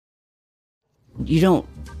You don't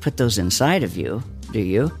put those inside of you, do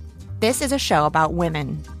you? This is a show about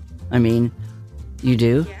women. I mean, you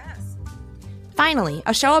do? Yes. Finally,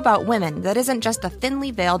 a show about women that isn't just a thinly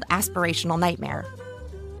veiled aspirational nightmare.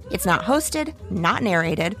 It's not hosted, not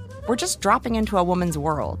narrated. We're just dropping into a woman's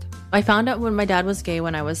world. I found out when my dad was gay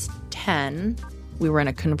when I was 10. We were in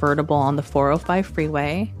a convertible on the 405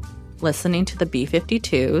 freeway, listening to the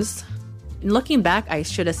B-52s. Looking back, I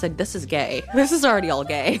should have said, this is gay. This is already all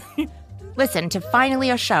gay. Listen to Finally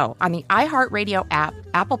a Show on the iHeartRadio app,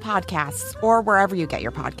 Apple Podcasts, or wherever you get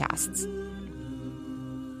your podcasts.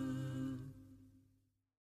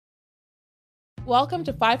 Welcome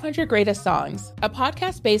to 500 Greatest Songs, a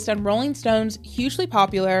podcast based on Rolling Stone's hugely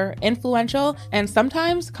popular, influential, and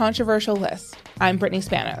sometimes controversial list. I'm Brittany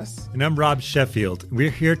Spanos. And I'm Rob Sheffield. We're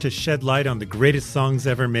here to shed light on the greatest songs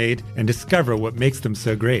ever made and discover what makes them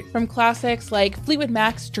so great. From classics like Fleetwood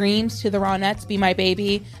Mac's Dreams to the Ronettes' Be My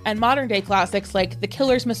Baby, and modern-day classics like The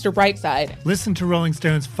Killers' Mr. Brightside. Listen to Rolling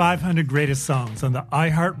Stone's 500 Greatest Songs on the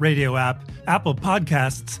iHeartRadio app, Apple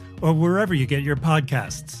Podcasts, or wherever you get your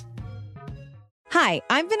podcasts. Hi,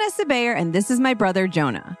 I'm Vanessa Bayer, and this is my brother,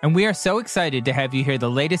 Jonah. And we are so excited to have you hear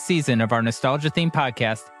the latest season of our nostalgia-themed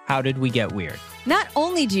podcast, How Did We Get Weird? Not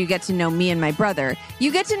only do you get to know me and my brother,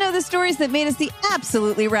 you get to know the stories that made us the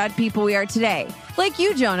absolutely rad people we are today. Like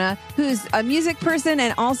you, Jonah, who's a music person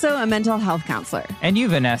and also a mental health counselor. And you,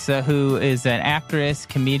 Vanessa, who is an actress,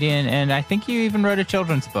 comedian, and I think you even wrote a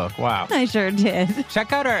children's book. Wow. I sure did.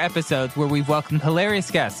 Check out our episodes where we've welcomed hilarious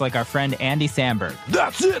guests like our friend Andy Samberg.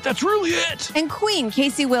 That's it. That's really it. And Queen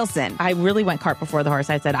Casey Wilson. I really went cart before the horse.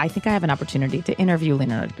 I said, I think I have an opportunity to interview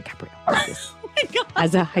Leonardo DiCaprio.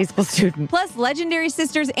 As a high school student. Plus legendary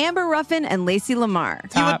sisters Amber Ruffin and Lacey Lamar.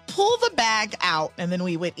 You would pull the bag out, and then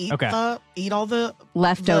we would eat all the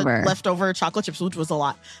leftover chocolate chips, which was a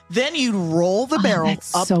lot. Then you'd roll the barrel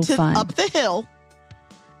up the hill,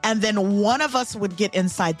 and then one of us would get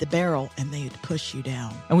inside the barrel, and they'd push you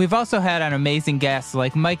down. And we've also had on amazing guests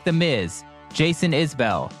like Mike the Miz, Jason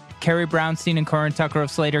Isbell, Carrie Brownstein and Corin Tucker of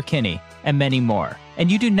Slater-Kinney, and many more. And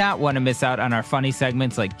you do not want to miss out on our funny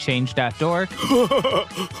segments like Change.dork.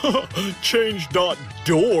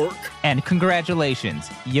 Change.dork. And congratulations,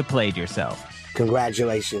 you played yourself.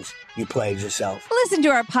 Congratulations, you played yourself. Listen to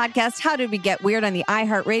our podcast, How Did We Get Weird, on the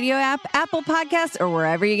iHeartRadio app, Apple Podcasts, or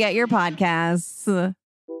wherever you get your podcasts.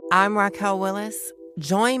 I'm Raquel Willis.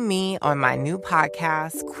 Join me on my new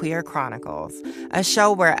podcast, Queer Chronicles, a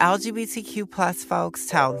show where LGBTQ plus folks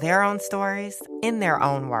tell their own stories in their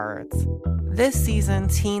own words. This season,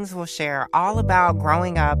 teens will share all about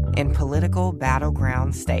growing up in political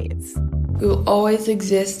battleground states. We will always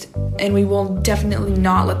exist, and we will definitely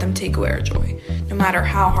not let them take away our joy, no matter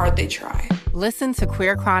how hard they try. Listen to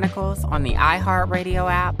Queer Chronicles on the iHeartRadio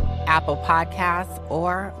app, Apple Podcasts,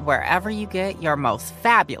 or wherever you get your most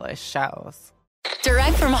fabulous shows.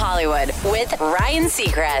 Direct from Hollywood with Ryan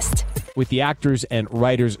Seacrest. With the actors and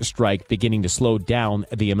writers strike beginning to slow down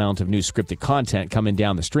the amount of new scripted content coming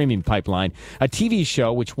down the streaming pipeline, a TV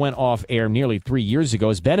show which went off air nearly 3 years ago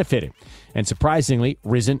has benefited and surprisingly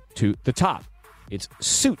risen to the top. It's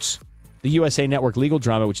Suits. The USA Network legal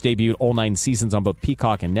drama, which debuted all 9 seasons on both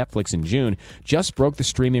Peacock and Netflix in June, just broke the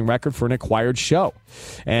streaming record for an acquired show.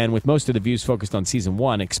 And with most of the views focused on season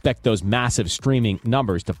 1, expect those massive streaming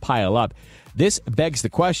numbers to pile up. This begs the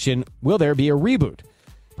question, will there be a reboot?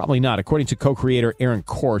 Probably not. According to co-creator Aaron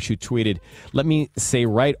Korsh, who tweeted, "Let me say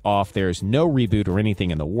right off, there's no reboot or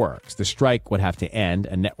anything in the works. The strike would have to end,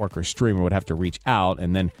 a network or streamer would have to reach out,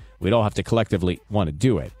 and then we'd all have to collectively want to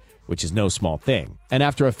do it, which is no small thing." And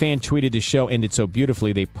after a fan tweeted the show ended so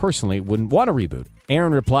beautifully they personally wouldn't want a reboot,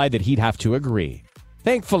 Aaron replied that he'd have to agree.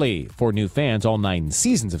 Thankfully, for new fans, all 9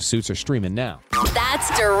 seasons of Suits are streaming now.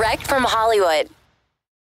 That's direct from Hollywood.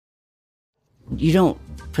 You don't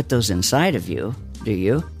put those inside of you, do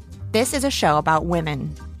you? This is a show about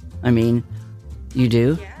women. I mean, you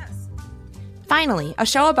do? Yes. Finally, a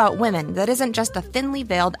show about women that isn't just a thinly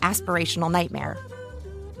veiled aspirational nightmare.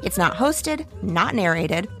 It's not hosted, not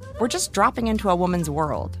narrated. We're just dropping into a woman's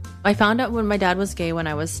world. I found out when my dad was gay when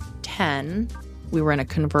I was 10. We were in a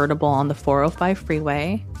convertible on the 405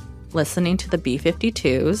 freeway, listening to the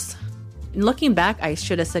B-52s. Looking back, I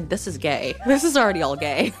should have said, this is gay. This is already all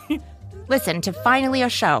gay. Listen to Finally a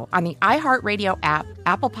Show on the iHeartRadio app,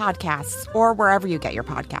 Apple Podcasts, or wherever you get your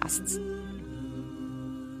podcasts.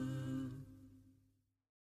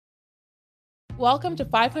 Welcome to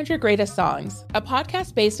 500 Greatest Songs, a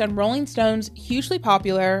podcast based on Rolling Stone's hugely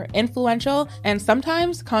popular, influential, and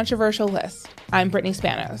sometimes controversial list. I'm Brittany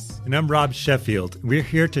Spanos. And I'm Rob Sheffield. We're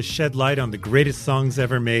here to shed light on the greatest songs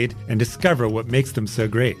ever made and discover what makes them so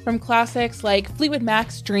great. From classics like Fleetwood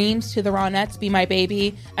Mac's Dreams to the Ronettes' Be My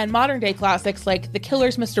Baby, and modern-day classics like The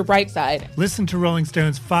Killer's Mr. Brightside. Listen to Rolling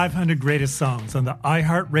Stone's 500 Greatest Songs on the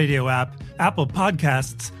iHeartRadio app, Apple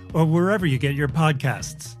Podcasts, or wherever you get your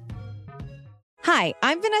podcasts. Hi,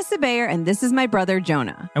 I'm Vanessa Bayer, and this is my brother,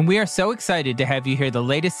 Jonah. And we are so excited to have you hear the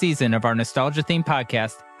latest season of our nostalgia-themed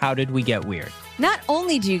podcast, How Did We Get Weird? Not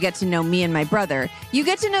only do you get to know me and my brother, you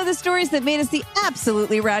get to know the stories that made us the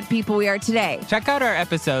absolutely rad people we are today. Check out our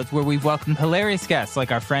episodes where we've welcomed hilarious guests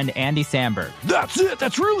like our friend Andy Samberg. That's it.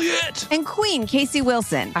 That's really it. And Queen Casey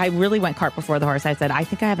Wilson. I really went cart before the horse. I said, I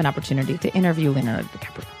think I have an opportunity to interview Leonardo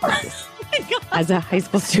DiCaprio. As a high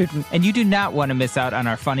school student. And you do not want to miss out on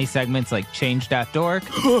our funny segments like Change.dork.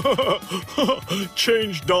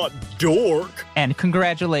 Change.dork. And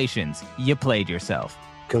congratulations, you played yourself.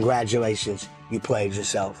 Congratulations, you played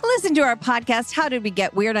yourself. Listen to our podcast, How Did We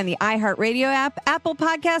Get Weird, on the iHeartRadio app, Apple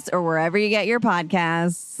Podcasts, or wherever you get your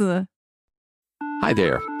podcasts. Hi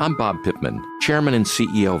there, I'm Bob Pittman, Chairman and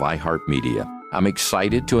CEO of iHeartMedia. I'm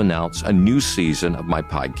excited to announce a new season of my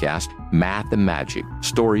podcast, Math and Magic,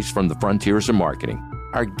 Stories from the Frontiers of Marketing.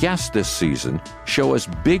 Our guests this season show us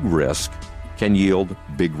big risk can yield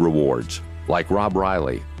big rewards, like Rob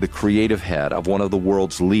Riley, the creative head of one of the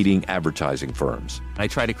world's leading advertising firms. I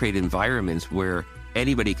try to create environments where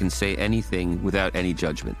anybody can say anything without any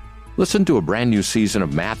judgment. Listen to a brand new season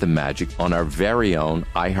of Math and Magic on our very own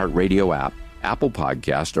iHeartRadio app, Apple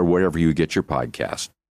Podcast, or wherever you get your podcast.